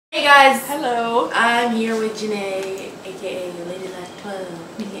Hey guys! Hello! I'm here with Janay, aka Lady Like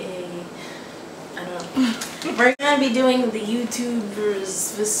 12, aka I don't know. We're gonna be doing the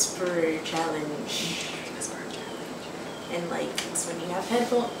YouTubers Whisper Challenge. And like, it's when you have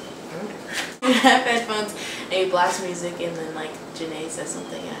headphones. You have headphones and you blast music and then like Janay says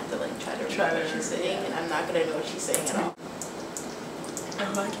something and I have to like try to remember what she's saying and I'm not gonna know what she's saying at all.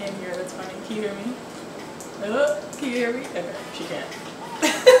 Oh, I can't hear. That's funny. Can you hear me? Oh, can you hear me? Okay, she can't.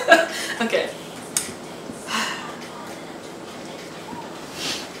 Okay.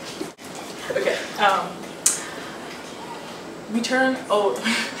 Okay.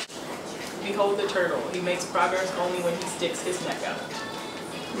 Behold the turtle. He makes progress only when he sticks his neck out.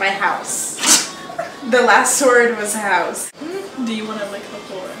 My house. The last word was house. Do you want to lick the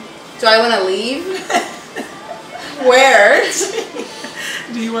floor? Do I want to leave? Where?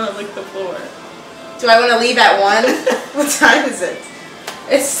 Do you want to lick the floor? Do I want to leave at 1? What time is it?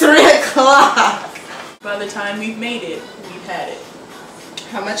 It's 3 o'clock. By the time we've made it, we've had it.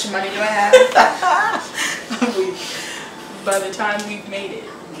 How much money do I have? By the time we've made it,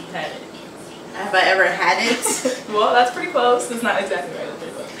 we've had it. Have I ever had it? Well, that's pretty close. That's not exactly right. That's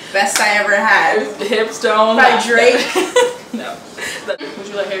pretty close. Best I ever had. Hips don't By Drake. No. Would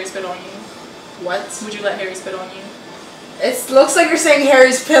you let Harry spit on you? What? Would you let Harry spit on you? It looks like you're saying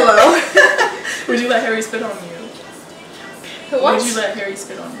Harry's pillow. Would you let Harry spit on you? What? Would you let Harry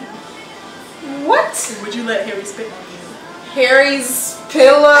spit on you? What? Would you let Harry spit on you? Harry's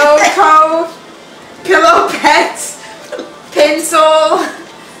pillow coat, pillow pet, pencil.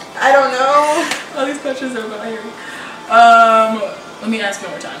 I don't know. All these questions are about Harry. Let me ask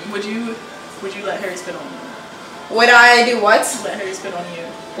one more time. Would you let Harry spit on you? Would I do what? Let Harry spit on you.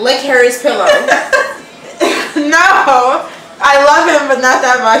 Lick Harry's pillow. No! I love him, but not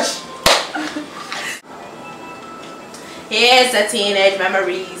that much. Here's the teenage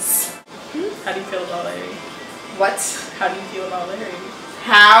memories. How do you feel about Larry? What? How do you feel about Larry?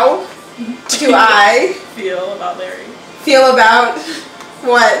 How do I feel about Larry? Feel about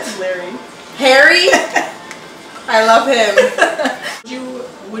what? Larry. Harry? I love him.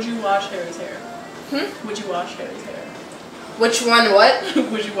 Would you wash Harry's hair? Hmm? Would you wash Harry's hair? Which one what?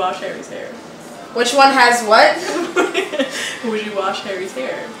 Would you wash Harry's hair? Which one has what? Would you wash Harry's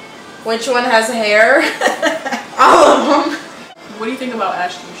hair? Which one has hair? All of them. What do you think about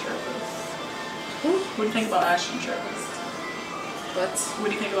Ashton shirtless? What do you think about Ashton shirtless? What? What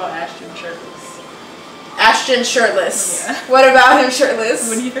do you think about Ashton shirtless? Ashton shirtless. Yeah. What about him shirtless?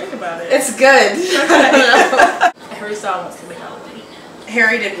 What do you think about it? It's good. I don't know. Harry Styles wants to make out with me.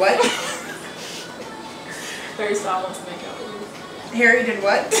 Harry did what? Harry Styles wants to make out with me. Harry did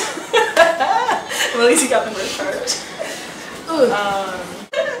what? Well, at least he got the first part.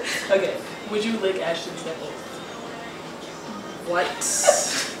 Okay. Would you lick Ashton's nipples? What?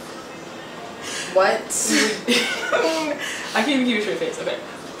 What? I can't even give you a straight face. Okay.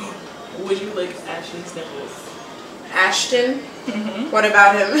 Would you lick Ashton's nipples? Ashton? What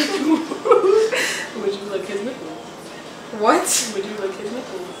about him? Would you lick his nipples? What? Would you lick his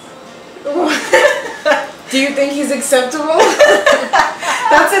nipples? What? Do you think he's acceptable?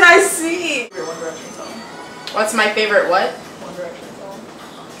 That's an I see. Your One Direction song. What's my favorite what? One Direction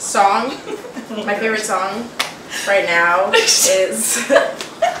Song? My favorite song right now is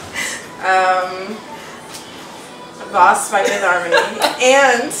Boss by Fifth Harmony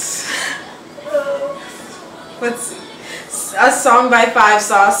and what's a song by Five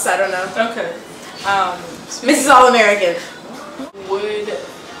Sauce, I don't know. Okay. Mrs. All American. Would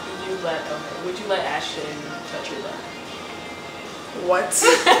you let Ashton touch your butt? What?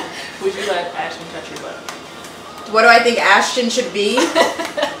 Would you let Ashton touch your butt? What do I think Ashton should be?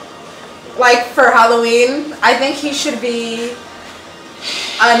 Like for Halloween, I think he should be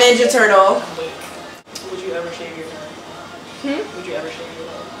a Ninja Turtle. Would you ever shave your head? Would you ever shave your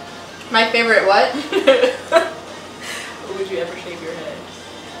head? My favorite what? Would you ever shave your head?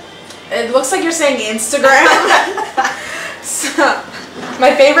 It looks like you're saying Instagram. So,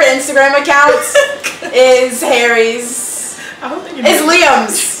 my favorite Instagram account is Harry's. I hope they can It's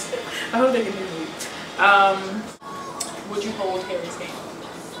Liam's. I hope they can hear me. Would you hold Harry's hand?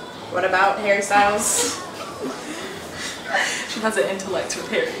 What about Harry Styles? She has an intellect with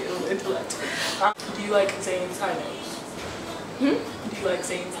Harry. Intellect. Do you like Zayn's high notes? Do you like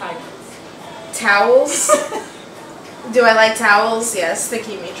Zayn's high notes? Towels? Do I like towels? Yes, they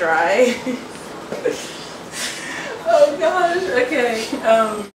keep me dry. Oh gosh. Okay.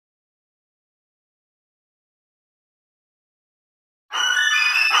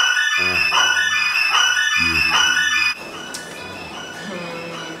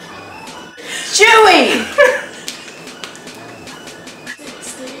 Chewy!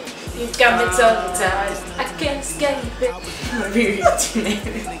 You got me tongue-tied, I can't escape it.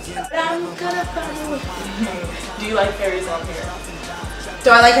 I'm gonna follow. Do you like Harry's long hair? Do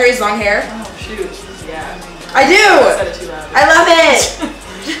I like Harry's long hair? Oh shoot, yeah. I do! I said it too loud. I love it!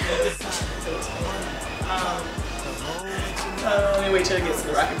 Let me wait till it gets to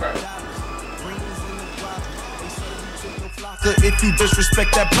the rocky part. If you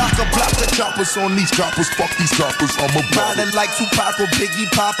disrespect that blocker, block the choppers on these choppers. Fuck these choppers, I'm a rider like Tupac or Biggie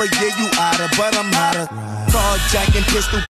Popper. Yeah, you oughta, but I'm hotter. Carjacking pistol.